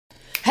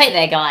Hey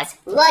there, guys.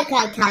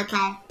 Loco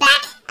Coco,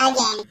 back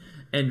again.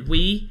 And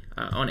we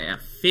are on our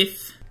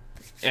 5th...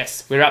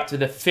 Yes, we're up to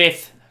the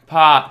 5th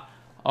part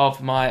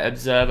of my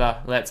Observer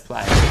Let's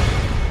Play.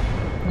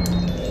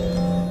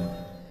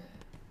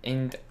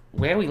 And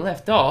where we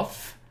left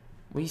off,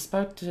 we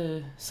spoke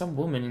to some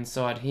woman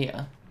inside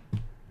here,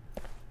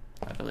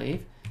 I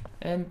believe,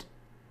 and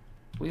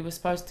we were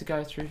supposed to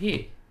go through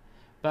here.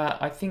 But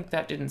I think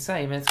that didn't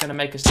save, and it's going to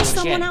make us do it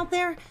again. Someone out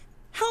there,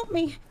 help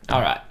me.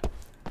 Alright.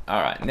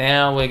 Alright,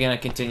 now we're going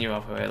to continue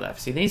off where we left.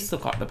 See, these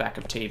look like the back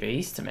of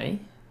TVs to me.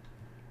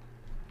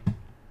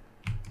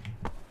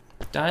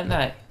 Don't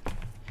they?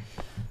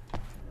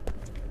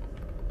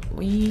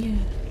 We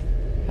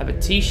have a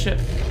t-shirt.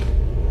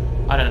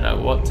 I don't know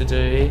what to do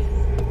here.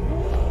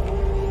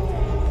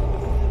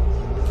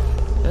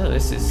 Oh,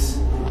 this is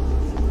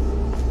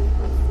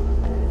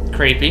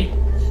creepy.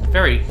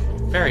 Very,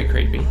 very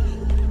creepy.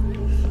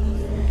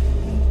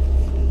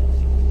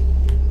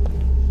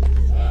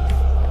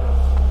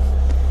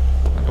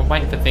 I'm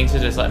waiting for things to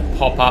just like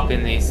pop up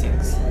in these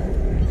things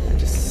and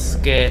just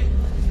scare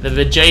the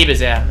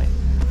bejeebers out of me.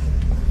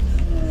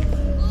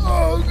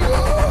 Oh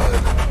God!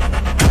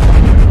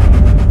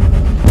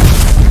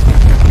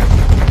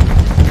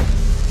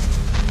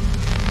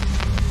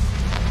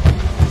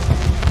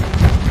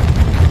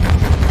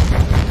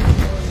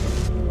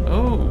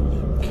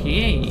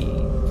 Okay.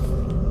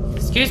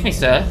 Excuse me,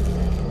 sir.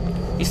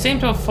 You seem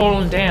to have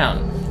fallen down.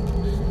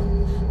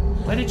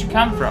 Where did you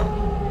come from?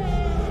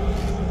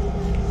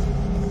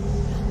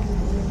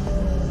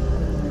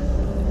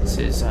 This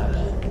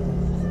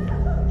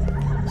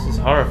is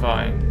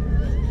horrifying.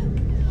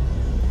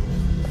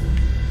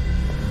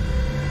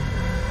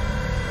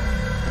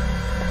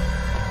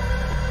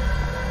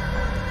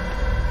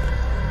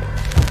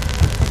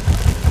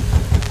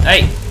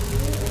 Hey,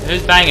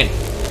 who's banging?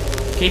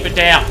 Keep it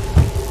down.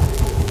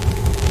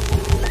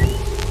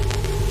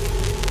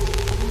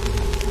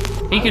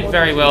 He could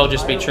very well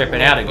just be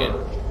tripping out again.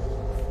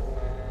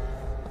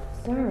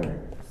 Sir,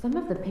 some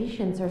of the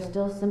patients are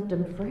still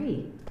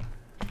symptom-free.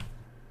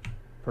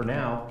 For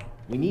now,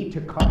 we need to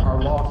cut our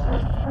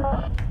losses.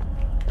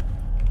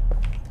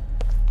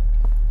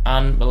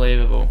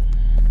 Unbelievable.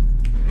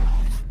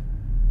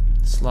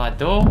 Slide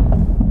door.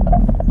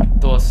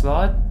 Door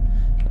slide.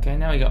 Okay,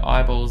 now we got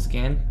eyeballs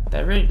again.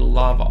 They really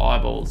love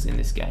eyeballs in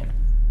this game.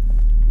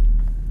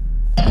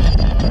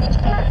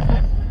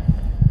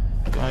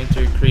 Going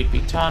through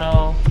creepy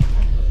tunnel.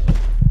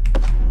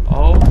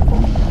 Oh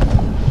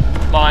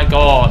my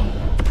God.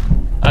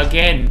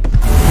 Again.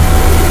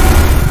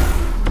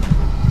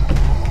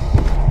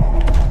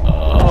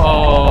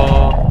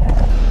 Oh.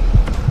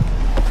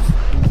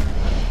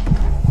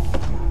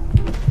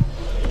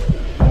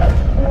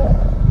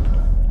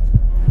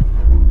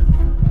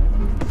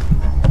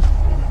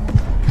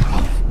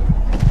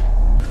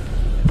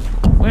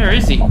 Where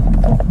is he?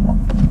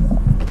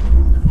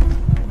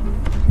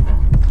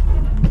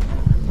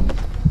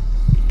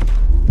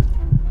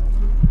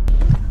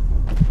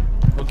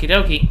 Okie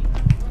dokie.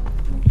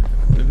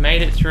 We've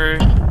made it through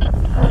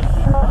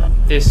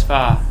this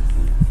far.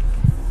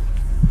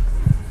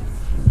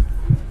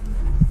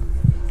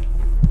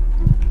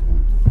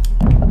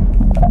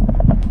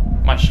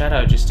 My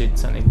shadow just did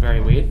something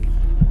very weird.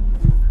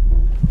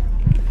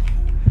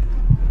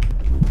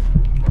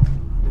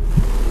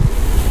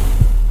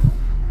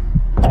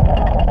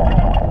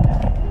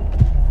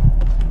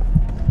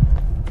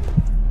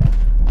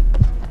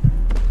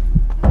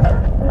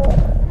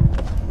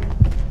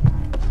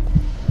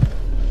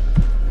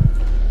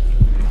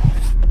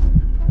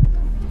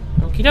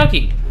 Okie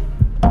dokie.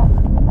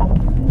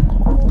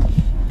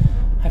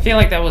 I feel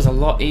like that was a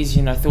lot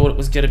easier than I thought it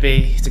was going to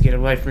be to get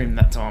away from him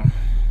that time.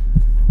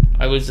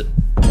 I was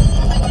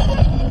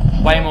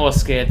way more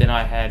scared than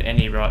I had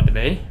any right to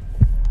be.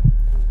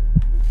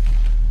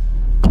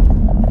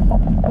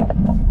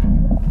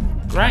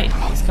 Great,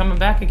 he's coming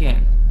back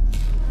again.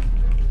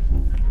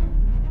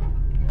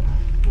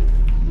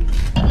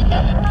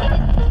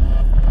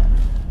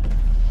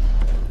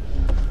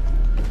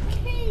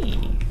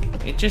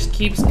 Okay, it just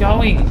keeps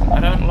going.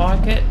 I don't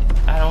like it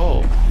at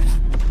all.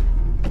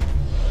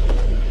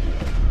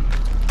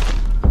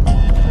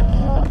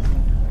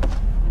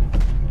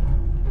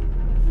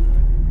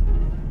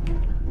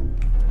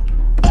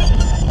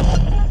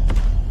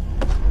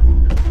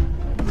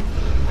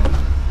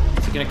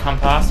 Gonna come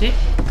past it?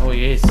 Oh,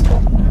 he is.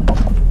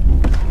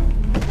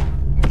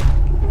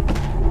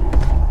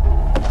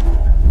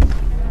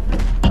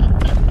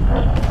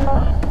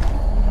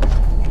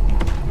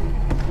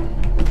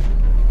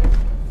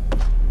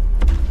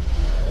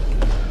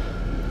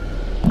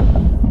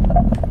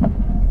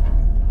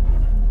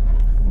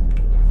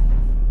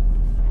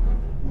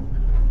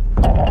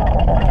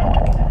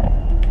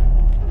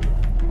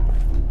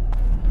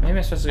 Maybe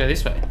I'm supposed to go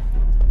this way.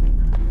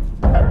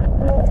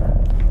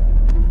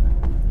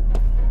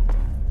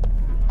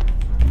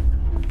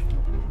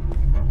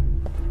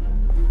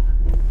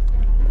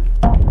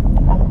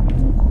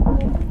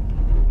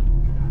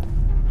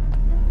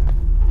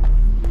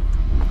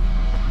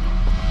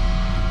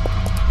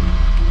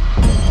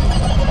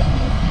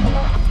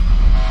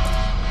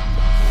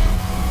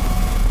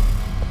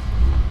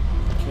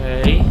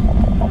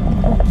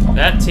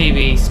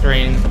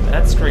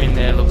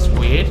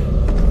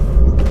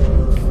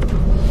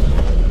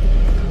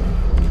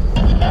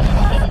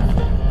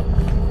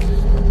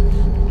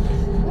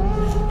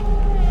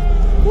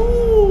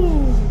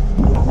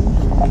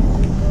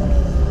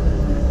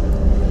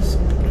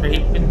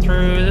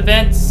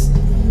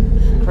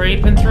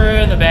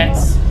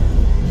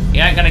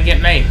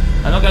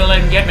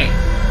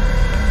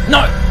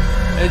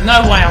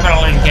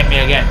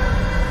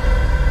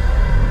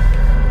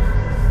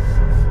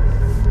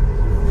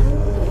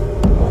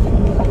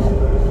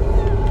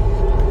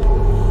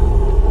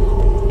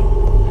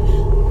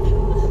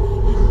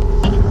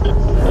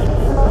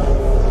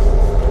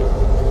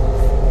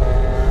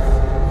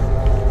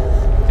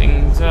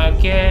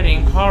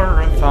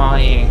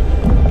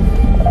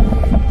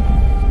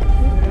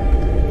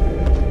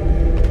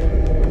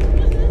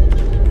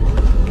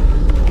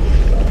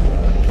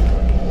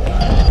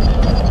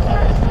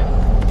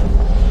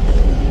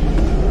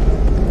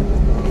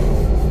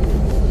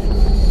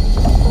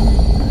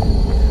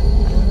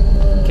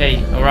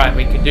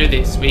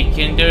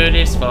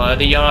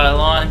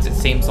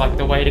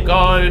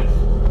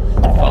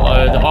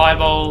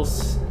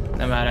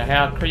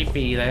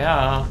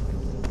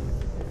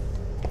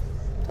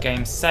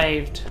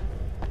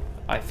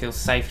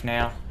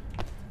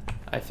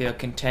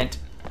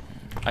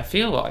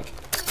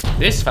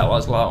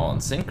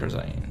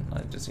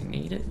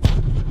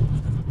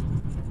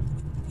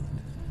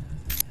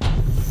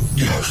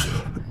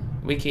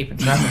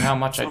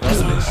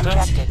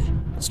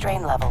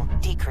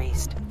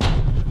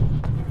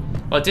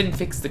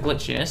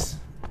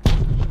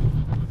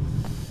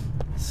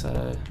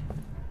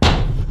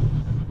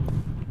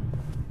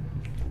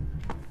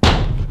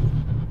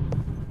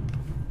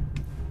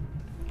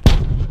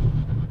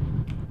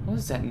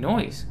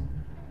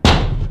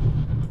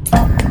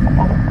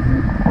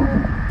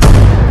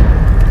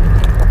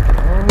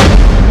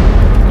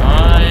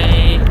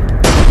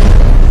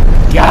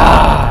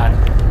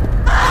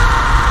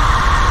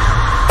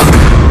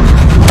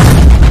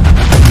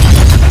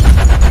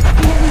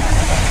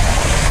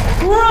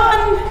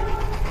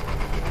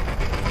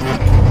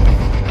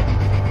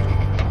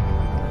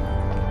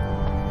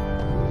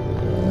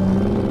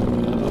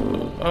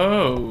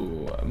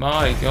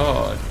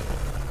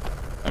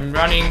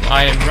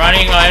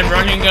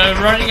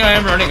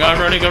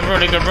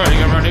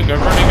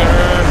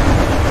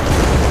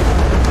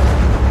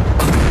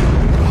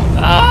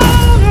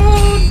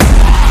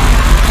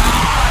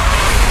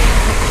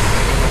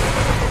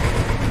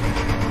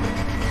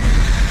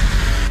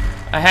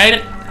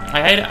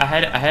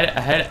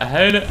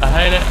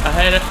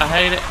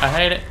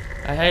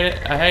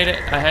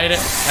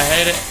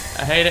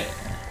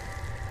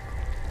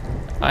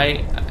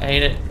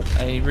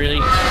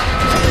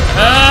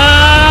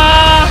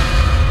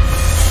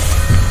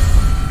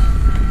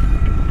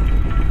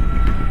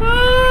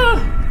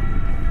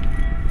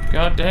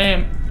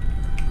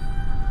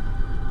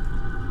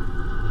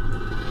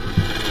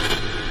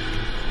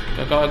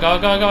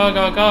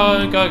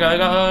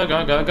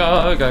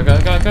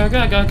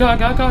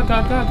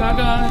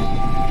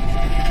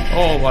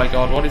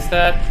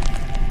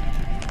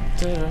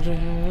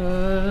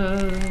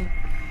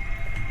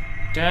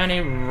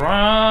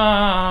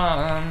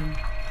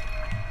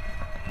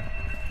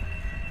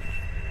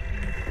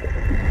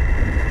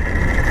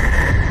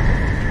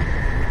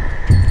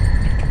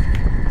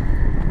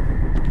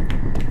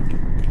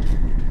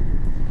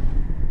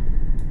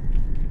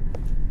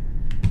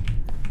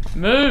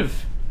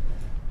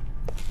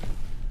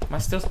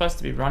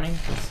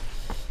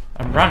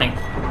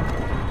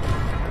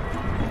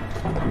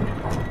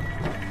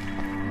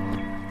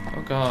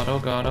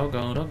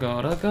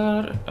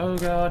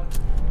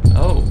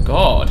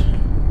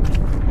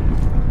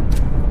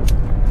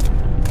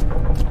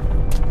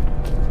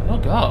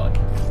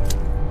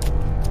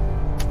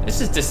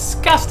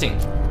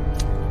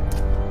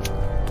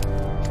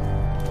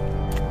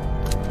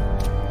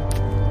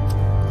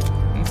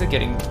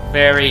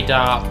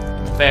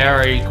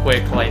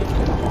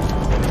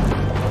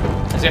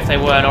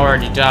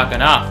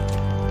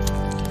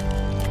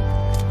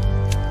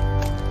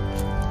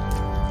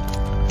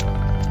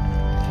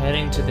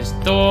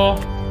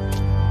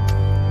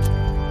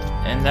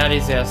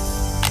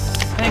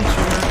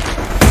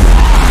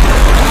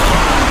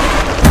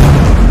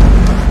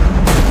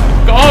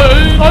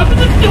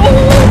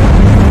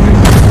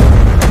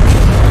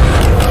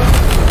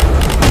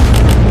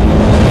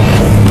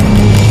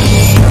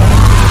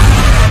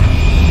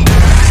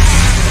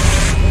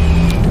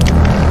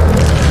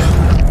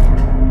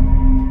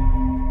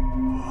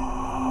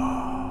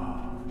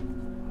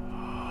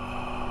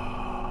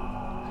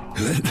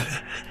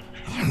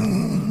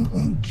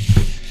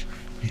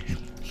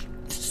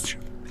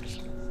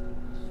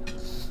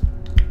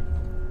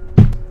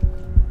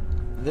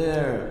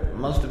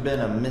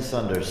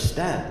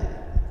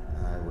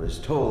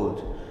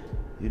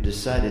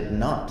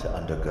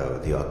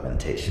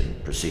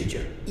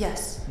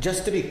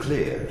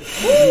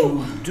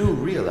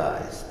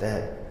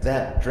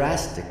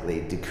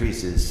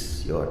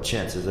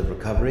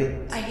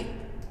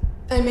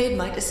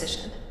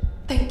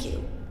 Thank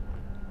you.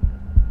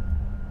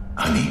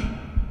 Honey,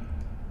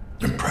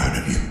 I'm proud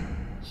of you.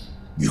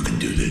 You can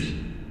do this.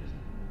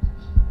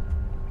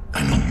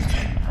 I know you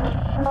can.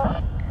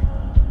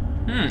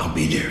 I'll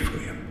be there for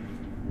you.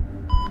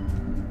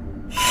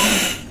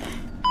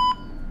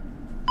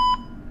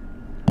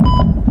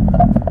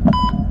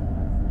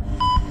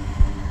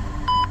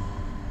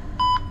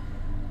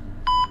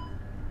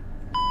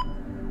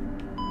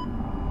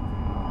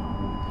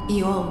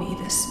 You owe me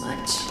this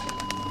much.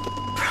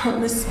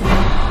 Promise me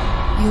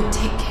you'll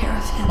take care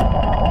of him.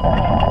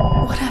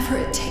 Whatever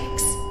it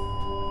takes.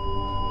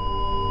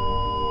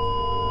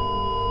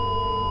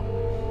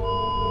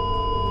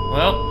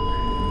 Well.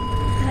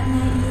 That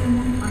night you and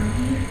Mom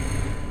argued,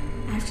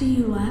 after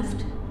you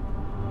left,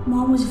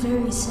 Mom was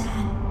very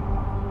sad.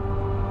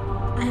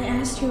 I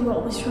asked her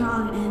what was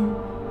wrong and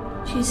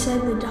she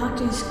said the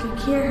doctors could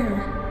cure her,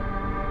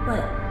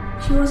 but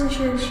she wasn't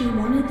sure if she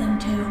wanted them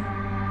to.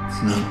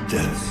 It's not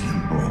that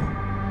simple.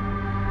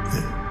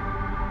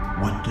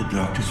 What the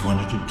doctors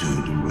wanted to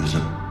do, there was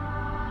a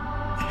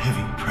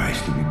heavy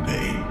price to be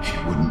paid. She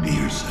wouldn't be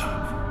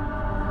herself.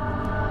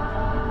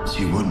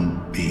 She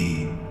wouldn't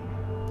be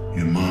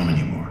your mom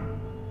anymore.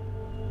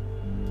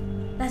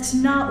 That's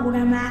not what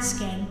I'm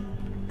asking.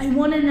 I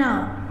want to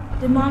know,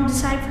 did Mom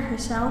decide for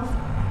herself?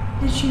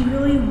 Did she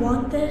really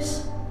want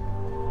this?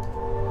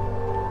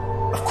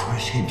 Of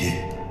course she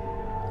did.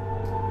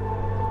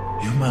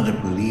 Your mother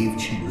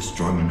believed she was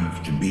strong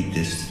enough to beat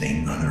this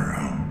thing on her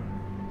own.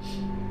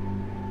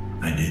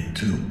 I did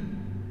too.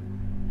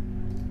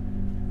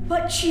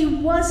 But she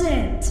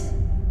wasn't.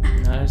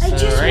 No, I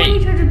just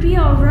wanted her to be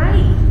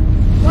alright.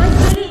 Why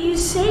couldn't you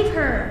save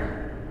her?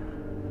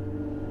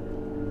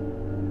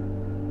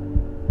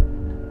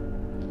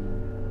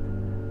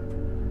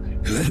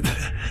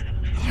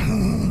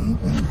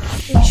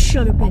 It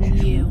should have been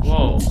you.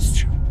 Whoa.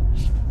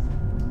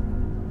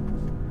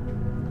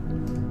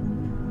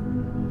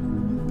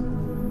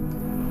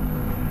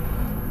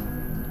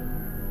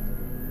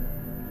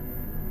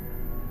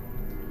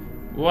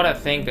 What a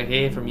thing to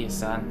hear from your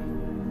son.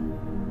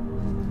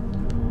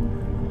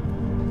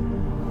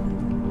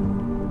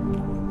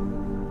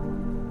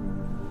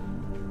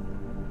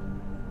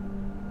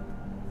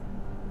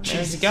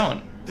 Where's he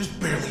going? There's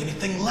barely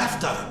anything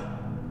left of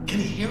him. Can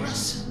he hear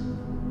us?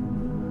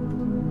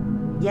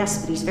 Yes,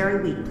 but he's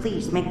very weak.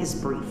 Please, make this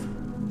brief.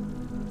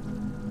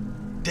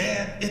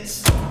 Dad,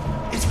 it's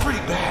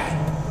pretty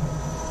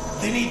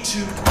bad. They need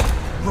to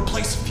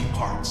replace a few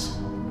parts.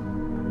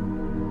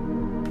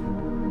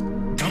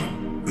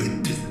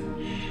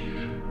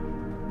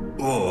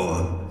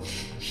 Oh.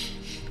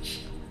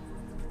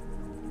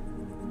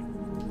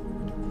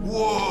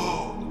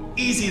 Whoa!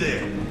 Easy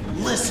there.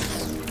 Listen,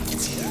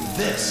 it's either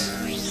this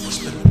or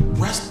spend the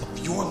rest of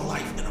your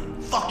life in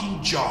a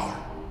fucking jar.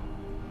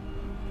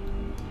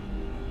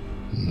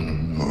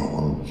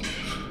 No.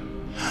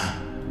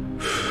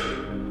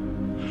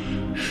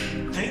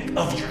 Think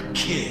of your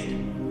kid.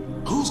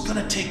 Who's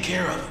gonna take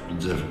care of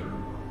him?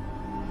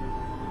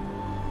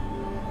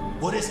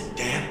 What is it,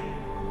 Dan?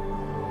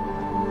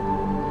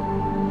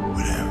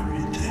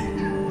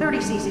 30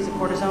 cc's of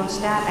cortisone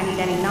stat. I need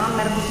any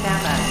non-medical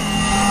staff out.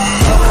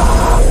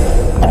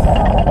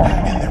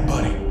 Hang in there,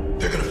 buddy.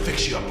 They're gonna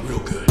fix you up real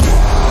good.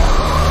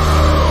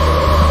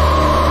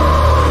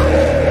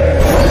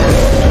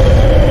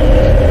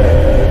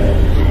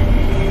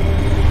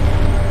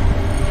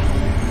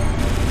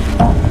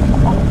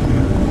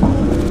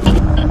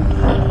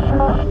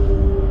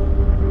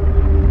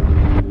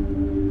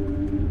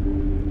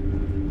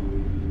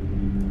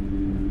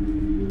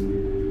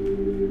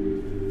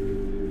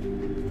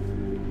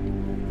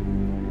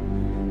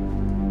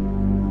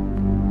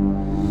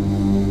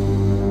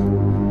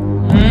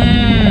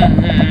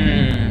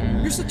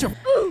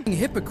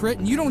 Hypocrite,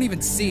 and you don't even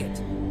see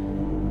it.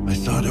 I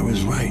thought I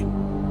was right.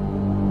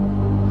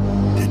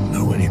 Didn't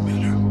know any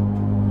better.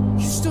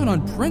 You stood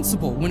on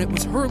principle when it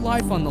was her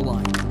life on the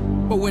line.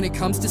 But when it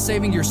comes to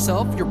saving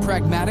yourself, you're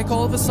pragmatic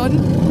all of a sudden?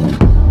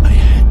 I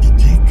had to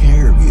take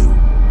care of you.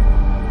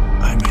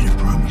 I made a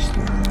promise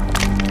to her.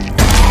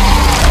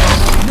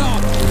 No,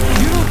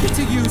 you don't get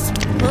to use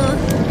her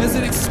as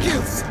an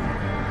excuse.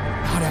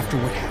 Not after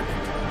what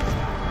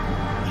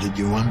happened. What did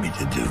you want me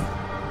to do?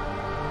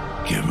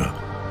 Give up?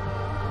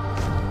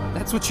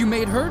 That's what you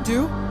made her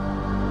do.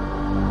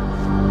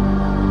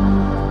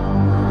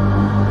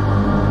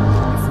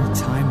 Every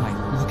time I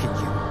look at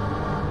you,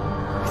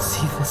 I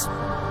see this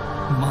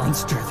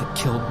monster that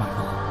killed my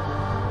mom.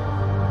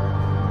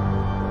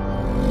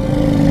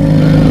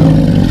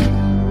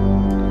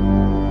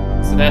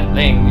 So that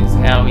thing is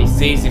how he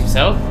sees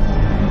himself? I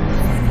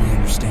finally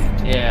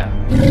understand. Yeah.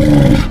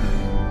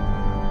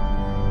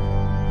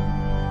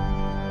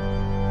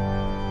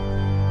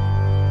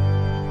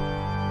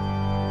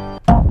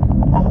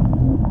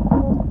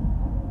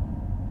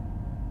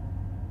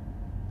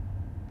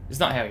 It's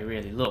not how he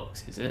really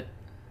looks, is it?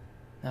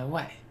 No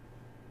way.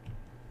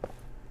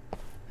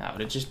 That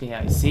would just be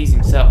how he sees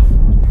himself.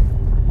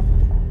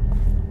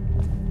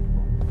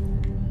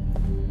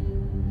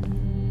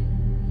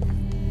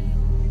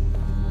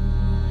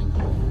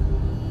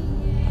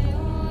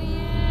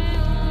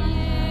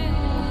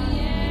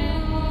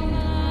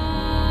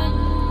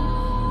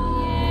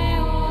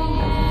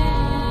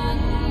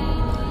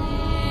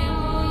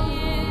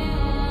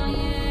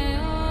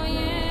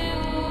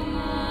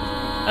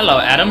 Hello,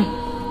 Adam.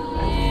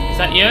 Is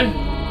that you?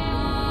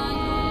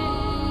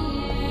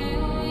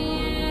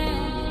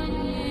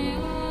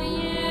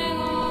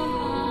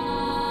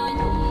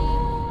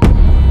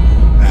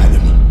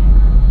 Adam.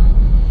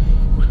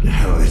 What the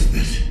hell is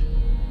this?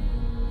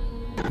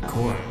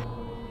 Core.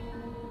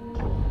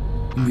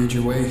 You made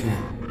your way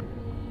here.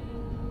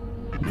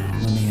 Now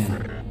let me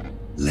in.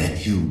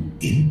 Let you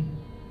in?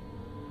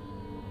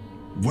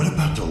 What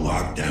about the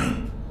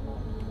lockdown?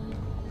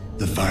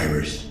 The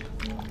virus?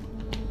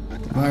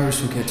 The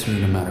virus will get to me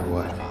no matter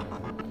what.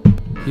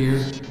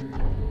 Here,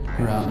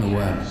 or out in the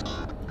web.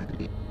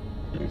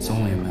 It's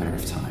only a matter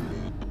of time.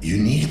 You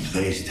need a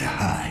place to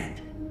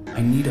hide.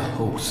 I need a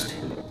host.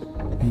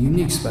 A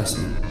unique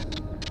specimen.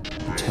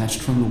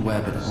 Detached from the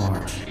web at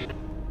large.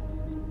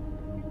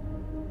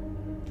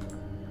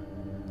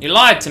 You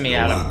lied to me,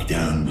 Adam.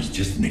 Lockdown was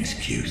just an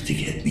excuse to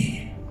get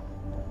me.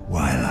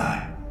 Why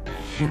lie?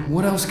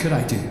 What else could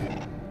I do?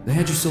 They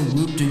had you so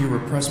looped in your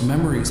repressed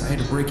memories, I had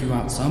to break you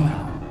out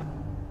somehow.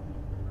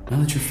 Now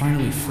that you're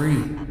finally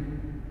free,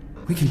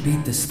 we can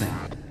beat this thing.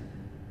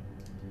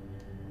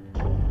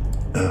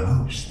 A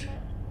host?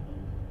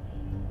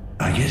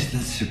 I guess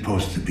that's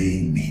supposed to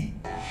be me.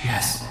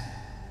 Yes.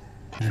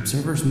 An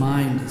observer's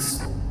mind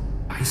is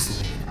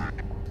isolated,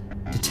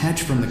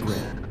 detached from the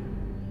grid.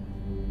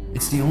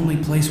 It's the only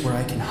place where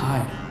I can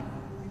hide.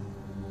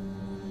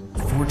 A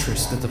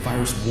fortress that the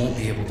virus won't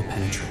be able to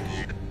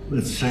penetrate.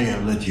 Let's say I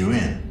let you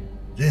in.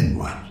 Then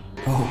what?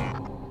 Oh,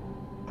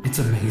 it's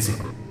amazing.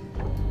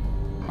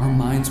 Our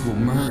minds will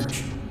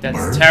merge. That's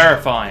Merge?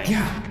 terrifying.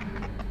 Yeah.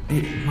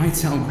 It might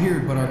sound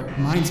weird, but our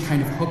minds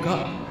kind of hook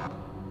up.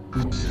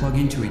 We plug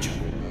into each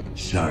other.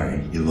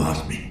 Sorry, you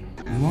lost me.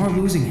 You are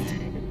losing it.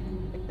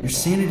 Your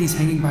sanity's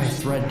hanging by a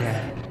thread,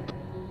 Dad.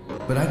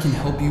 But I can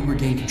help you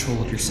regain control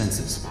of your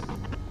senses.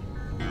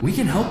 We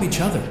can help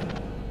each other.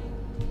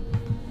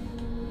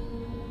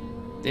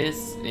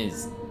 This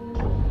is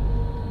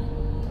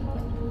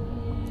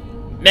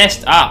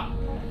messed up.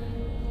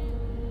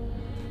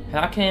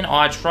 How can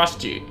I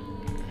trust you?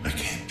 I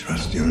can't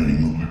trust you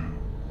anymore.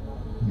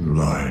 You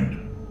lied.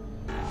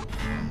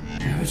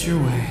 Have it your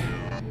way.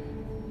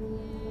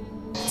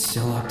 It's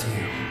still up to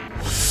you.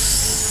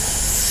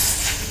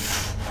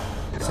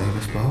 Save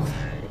us both?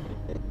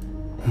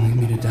 And leave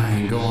me to die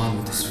and go on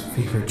with this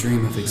fever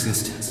dream of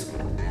existence.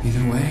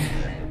 Either way,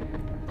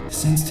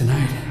 since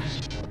tonight,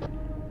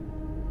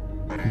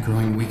 I'm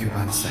growing weaker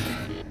by the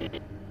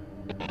second.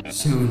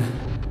 Soon,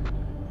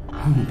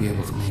 I won't be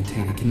able to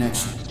maintain a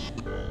connection.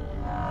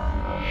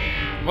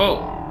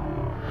 Whoa.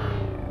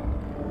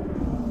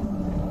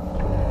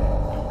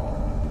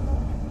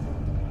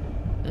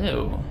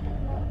 Ew.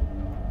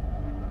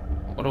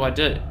 What do I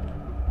do?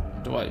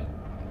 Do I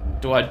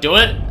do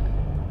it?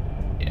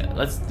 Yeah,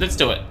 let's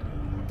do it.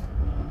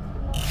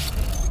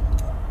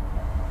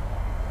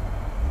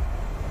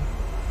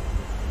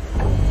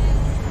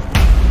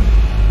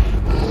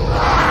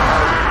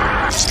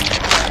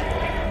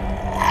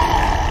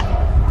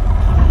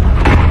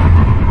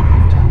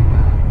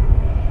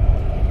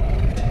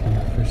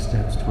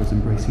 Towards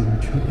embracing your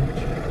true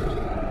nature,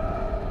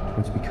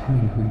 towards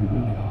becoming who you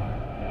really are.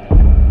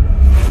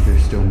 But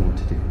there's still more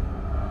to do.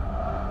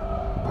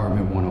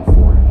 Apartment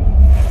 104.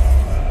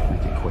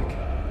 Make it quick.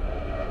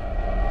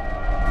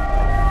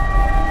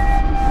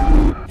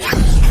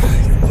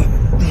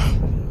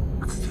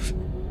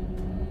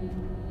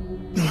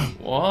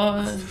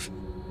 What?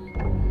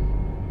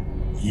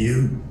 You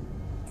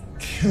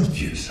killed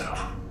yourself.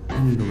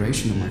 An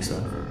iteration of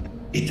myself.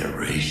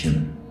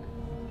 Iteration?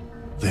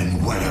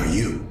 Then what are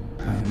you?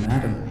 I am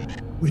Adam.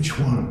 Which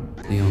one?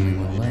 The only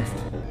one left.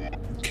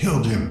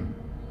 Killed him.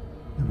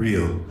 The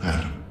real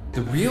Adam.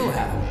 The real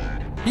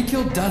Adam? He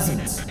killed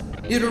dozens.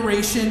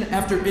 Iteration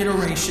after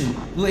iteration,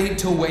 laid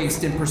to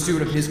waste in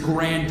pursuit of his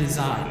grand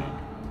design.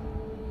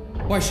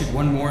 Why should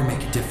one more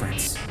make a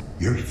difference?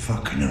 You're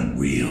fucking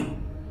unreal.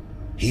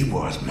 He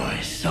was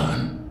my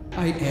son.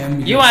 I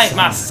am your You ain't son.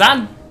 my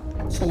son.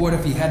 So what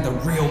if he had the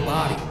real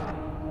body?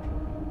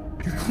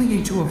 You're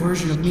clinging to a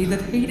version of me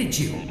that hated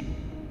you.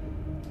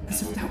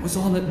 As if that was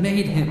all that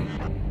made him.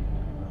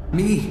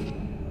 Me.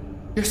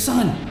 Your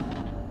son.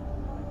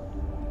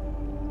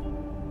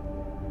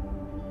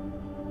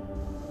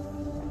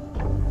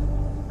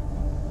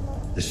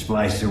 The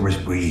splicer was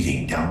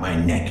breathing down my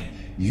neck.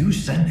 You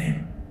sent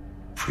him.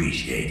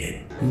 Appreciate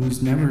it. He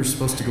was never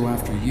supposed to go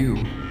after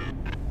you.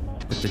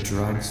 But the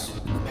drugs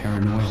and the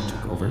paranoia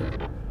took over.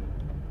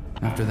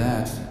 After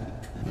that,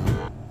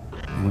 well,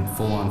 he went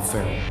full on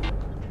feral.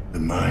 The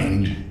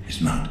mind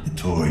is not a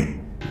toy.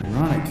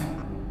 Ironic,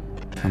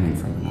 coming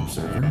from an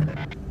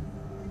observer.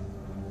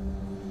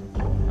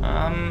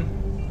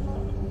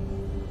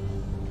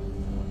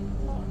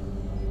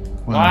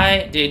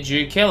 Why did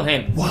you kill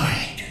him?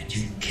 Why did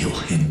you kill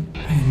him? I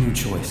had no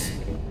choice.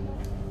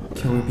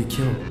 Kill or be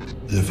killed.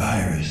 The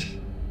virus.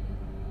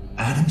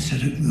 Adam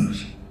set it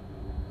loose.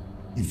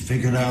 You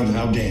figured out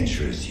how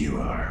dangerous you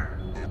are.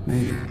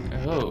 Maybe.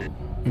 Oh.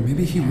 Or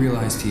maybe he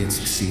realized he had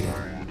succeeded.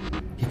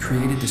 He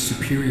created the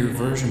superior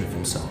version of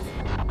himself,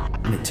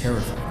 and it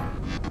terrified him.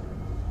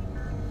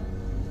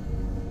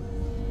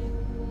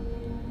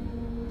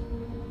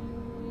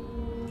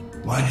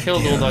 Why did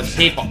killed the all those others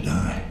people. have to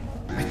die?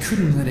 I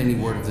couldn't let any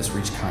word of this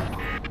reach Kylo.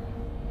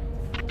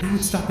 They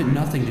would stop at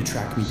nothing to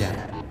track me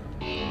down.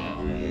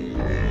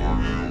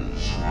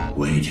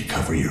 Way to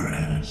cover your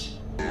ass.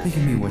 Think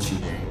of me what you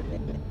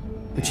will.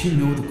 But you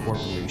know the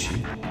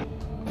corporation.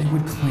 They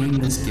would claim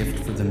this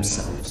gift for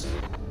themselves.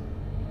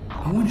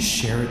 I want to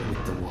share it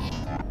with the world.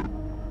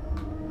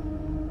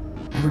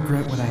 I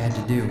regret what I had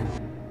to do,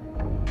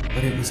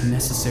 but it was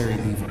necessary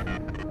evil.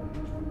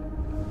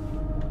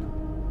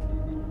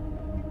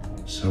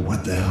 So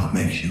what the hell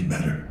makes you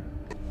better?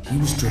 He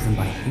was driven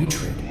by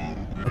hatred,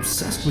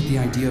 obsessed with the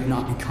idea of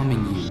not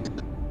becoming you.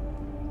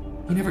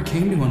 He never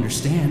came to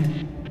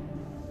understand,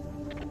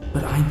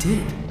 but I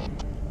did.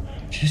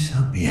 Just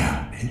help me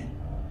out, man.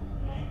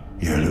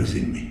 You're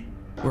losing me.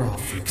 We're all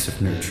freaks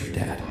of nurture,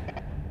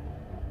 Dad.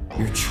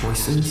 Your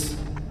choices,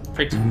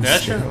 Freaks of your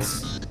nurture?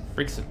 mistakes,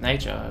 Freaks of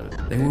nature.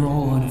 they were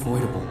all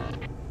unavoidable.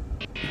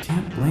 You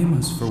can't blame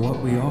us for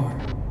what we are.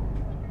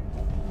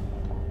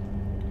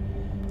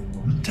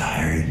 I'm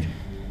tired.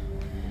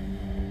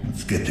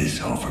 Let's get this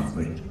over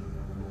with.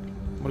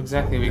 What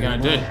exactly are we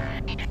gonna do?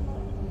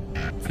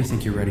 If you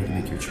think you're ready to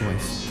make your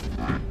choice,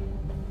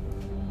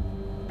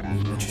 will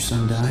you let your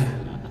son die?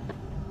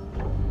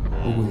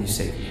 Or will you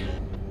save him?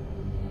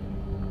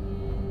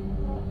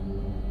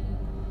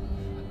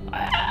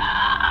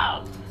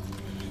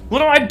 What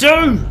do I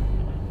do?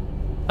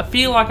 I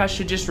feel like I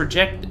should just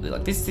reject it.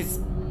 Like, this is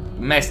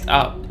messed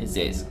up, it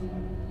says.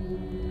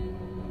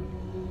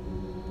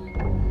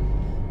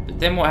 But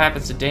then what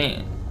happens to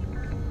Dan?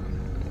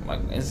 Like,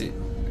 is it...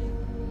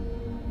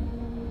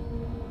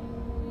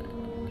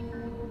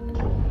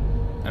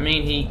 I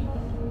mean, he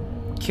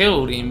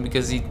killed him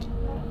because he...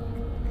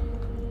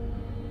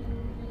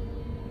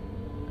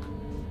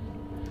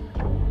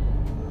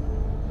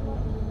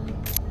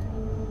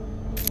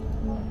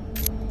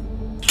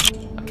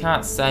 I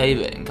can't save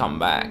it and come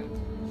back.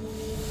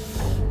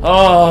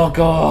 Oh,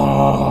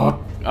 God.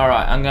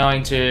 Alright, I'm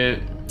going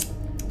to...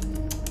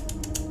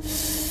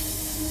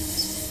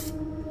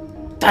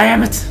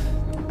 Damn it!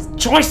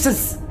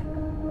 Choices!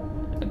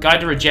 A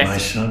guide to reject. My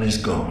son is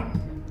gone.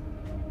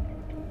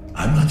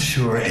 I'm not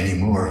sure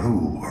anymore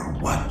who or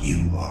what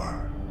you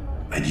are,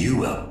 but you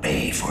will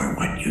pay for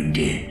what you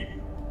did.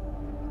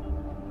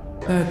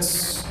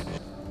 That's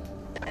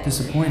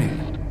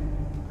disappointing.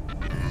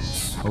 I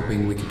was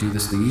hoping we could do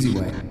this the easy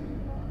way.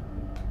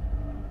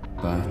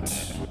 But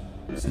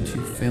since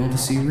you failed to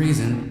see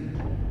reason,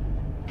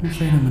 I'm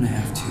afraid I'm gonna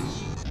have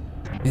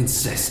to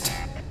insist.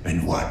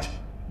 And what?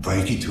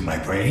 Break into my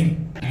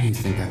brain? What do you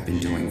think I've been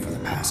doing for the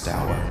past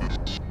hour?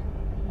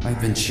 I've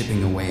been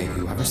chipping away at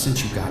you ever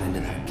since you got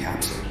into that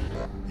capsule.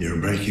 You're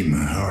breaking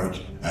my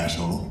heart,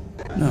 asshole.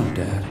 No,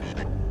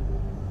 Dad.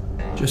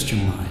 Just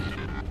your mind.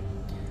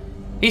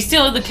 He's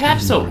still in the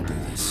capsule. I didn't want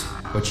to do this,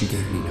 but you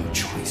gave me no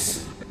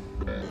choice.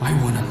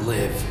 I want to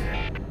live.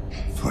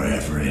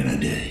 Forever and a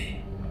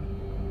day.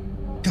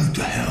 Go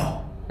to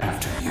hell.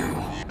 After you.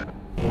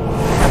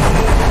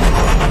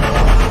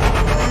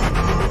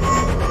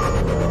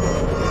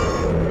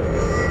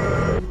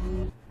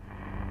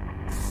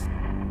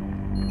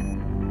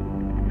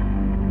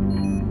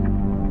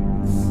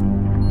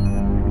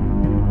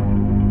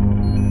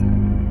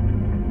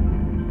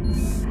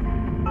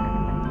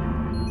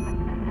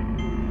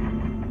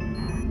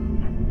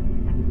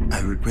 I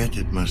regret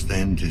it must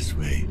end this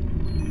way.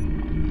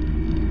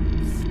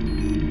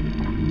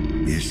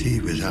 You see,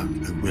 without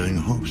a willing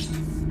host,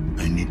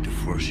 I need to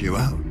force you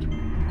out.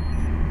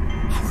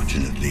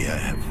 Fortunately, I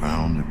have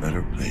found a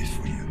better place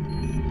for you.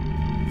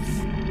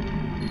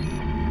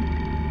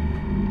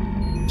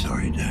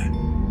 Sorry, Dad.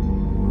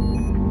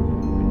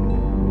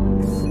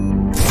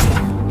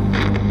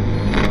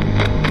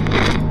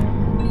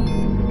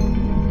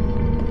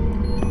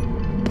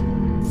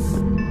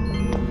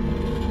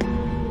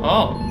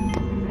 Oh.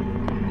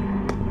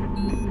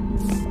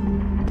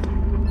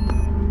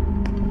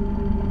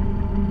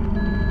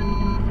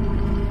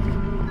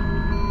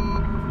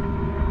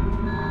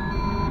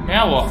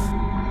 Now what?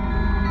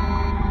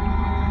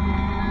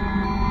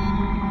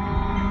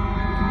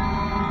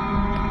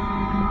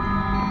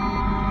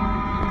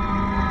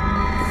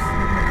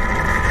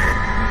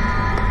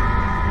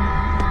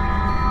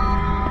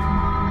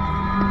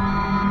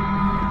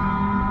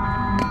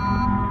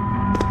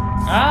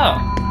 Oh.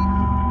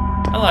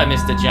 Hello,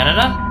 Mr.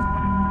 Janitor.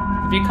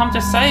 Have you come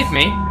to save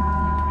me?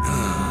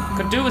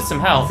 Could do with some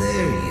help.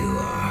 There you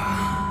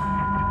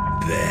are.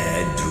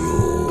 Bad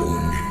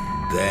drone.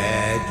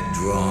 Bad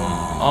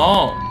drawn.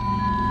 Oh.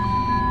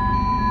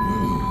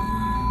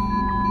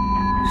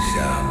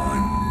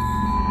 Someone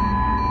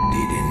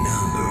did a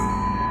number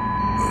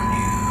on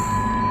you.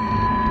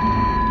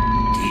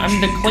 I'm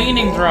the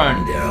cleaning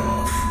drone.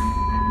 Off.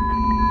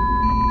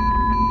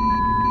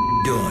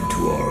 Don't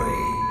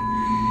worry.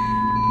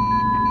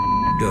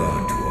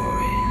 Don't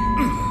worry.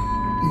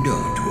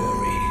 Don't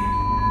worry.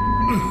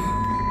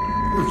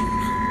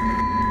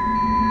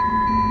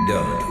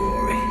 Don't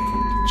worry.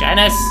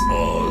 Janice.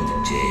 Old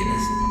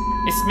Janice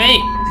It's me.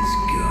 is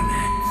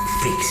gonna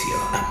fix you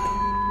up.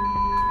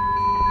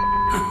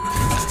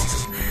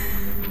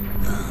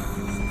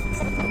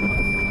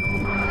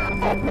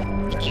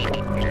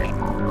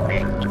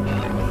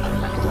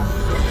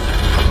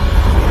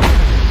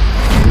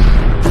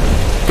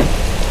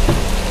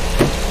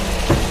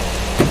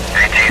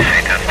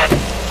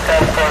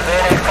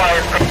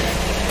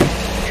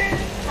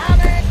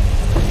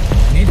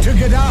 Need to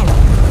get out.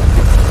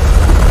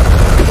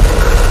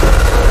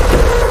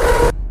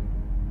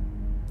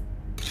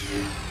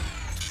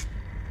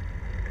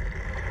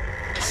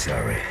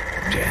 Sorry,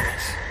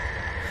 Janice.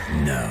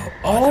 No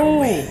other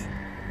way.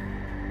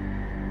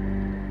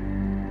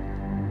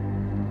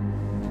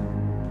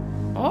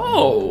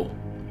 Oh!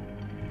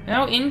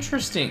 How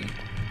interesting.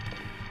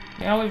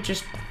 Now we've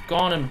just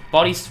gone and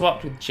body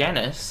swapped with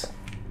Janice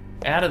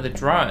out of the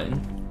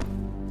drone.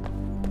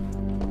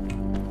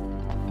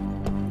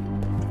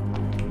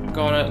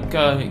 Gotta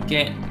go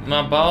get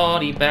my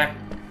body back.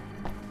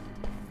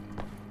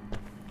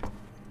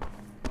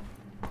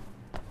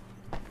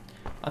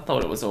 I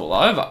thought it was all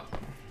over.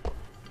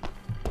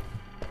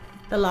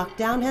 The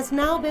lockdown has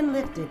now been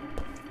lifted.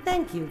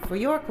 Thank you for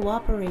your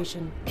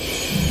cooperation. Here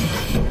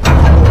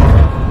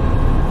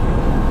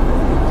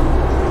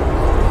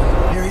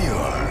you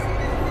are.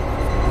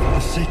 The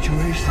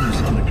situation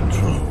is under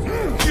control.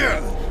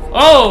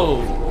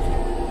 Oh!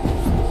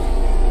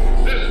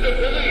 This is the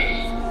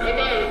police. Come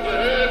out with your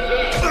hands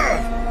up.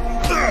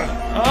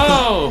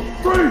 Oh!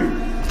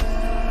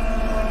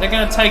 They're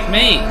gonna take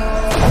me.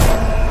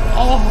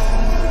 Oh!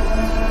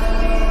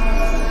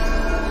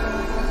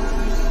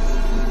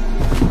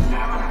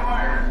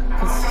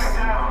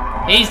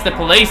 He's the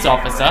police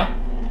officer.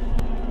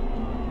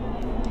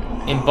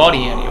 In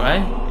body, anyway.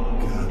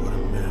 God, what a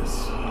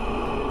mess.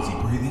 Is he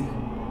breathing?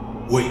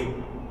 Wait,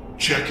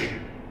 checking.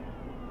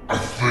 I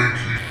think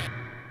he...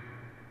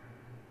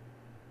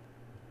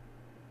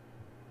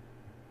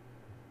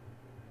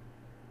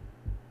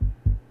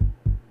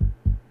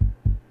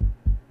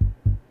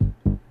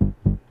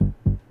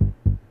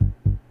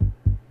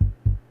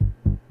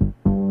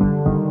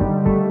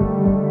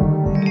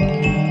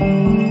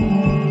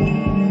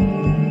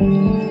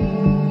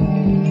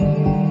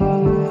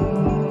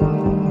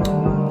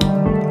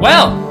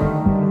 Well,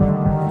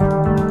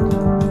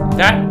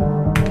 that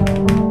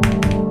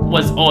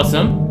was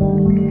awesome.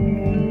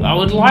 I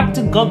would like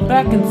to go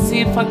back and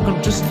see if I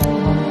could just,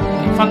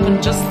 I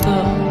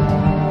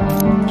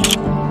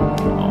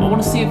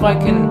want to see if I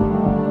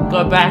can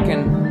go back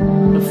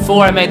and,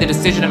 before I made the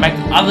decision, to make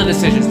other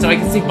decisions so I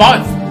can see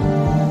both.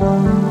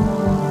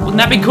 Wouldn't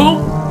that be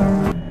cool?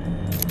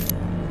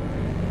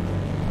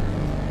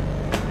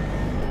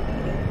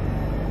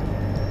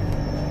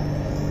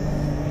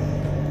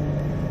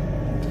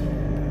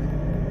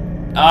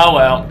 Oh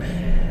well.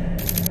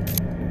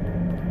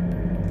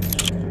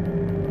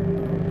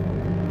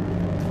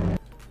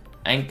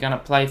 Ain't gonna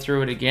play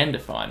through it again to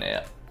find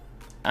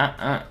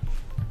out.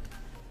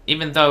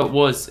 Even though it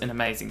was an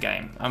amazing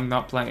game, I'm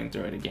not playing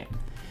through it again.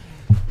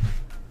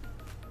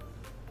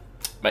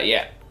 But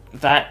yeah,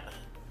 that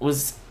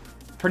was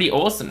pretty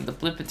awesome. The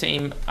Blipper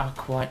team are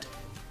quite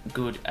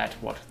good at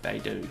what they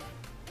do.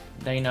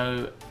 They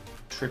know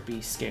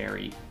trippy,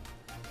 scary,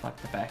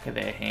 like the back of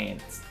their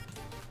hands.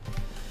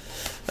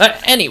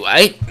 But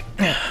anyway,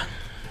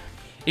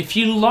 if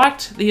you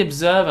liked the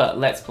Observer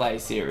Let's Play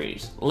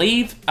series,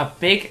 leave a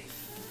big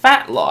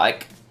fat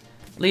like,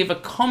 leave a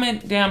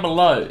comment down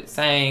below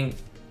saying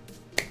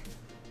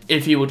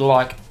if you would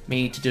like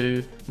me to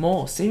do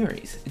more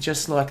series,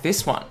 just like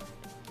this one.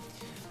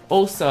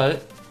 Also,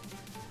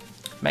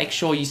 make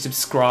sure you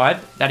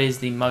subscribe. That is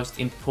the most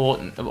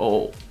important of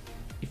all.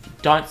 If you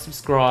don't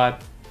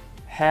subscribe,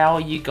 how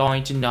are you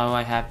going to know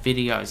I have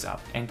videos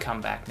up and come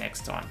back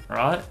next time,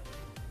 right?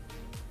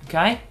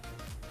 Okay?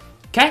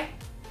 Okay?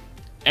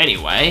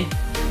 Anyway,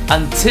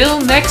 until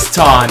next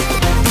time,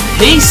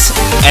 peace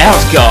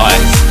out,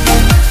 guys.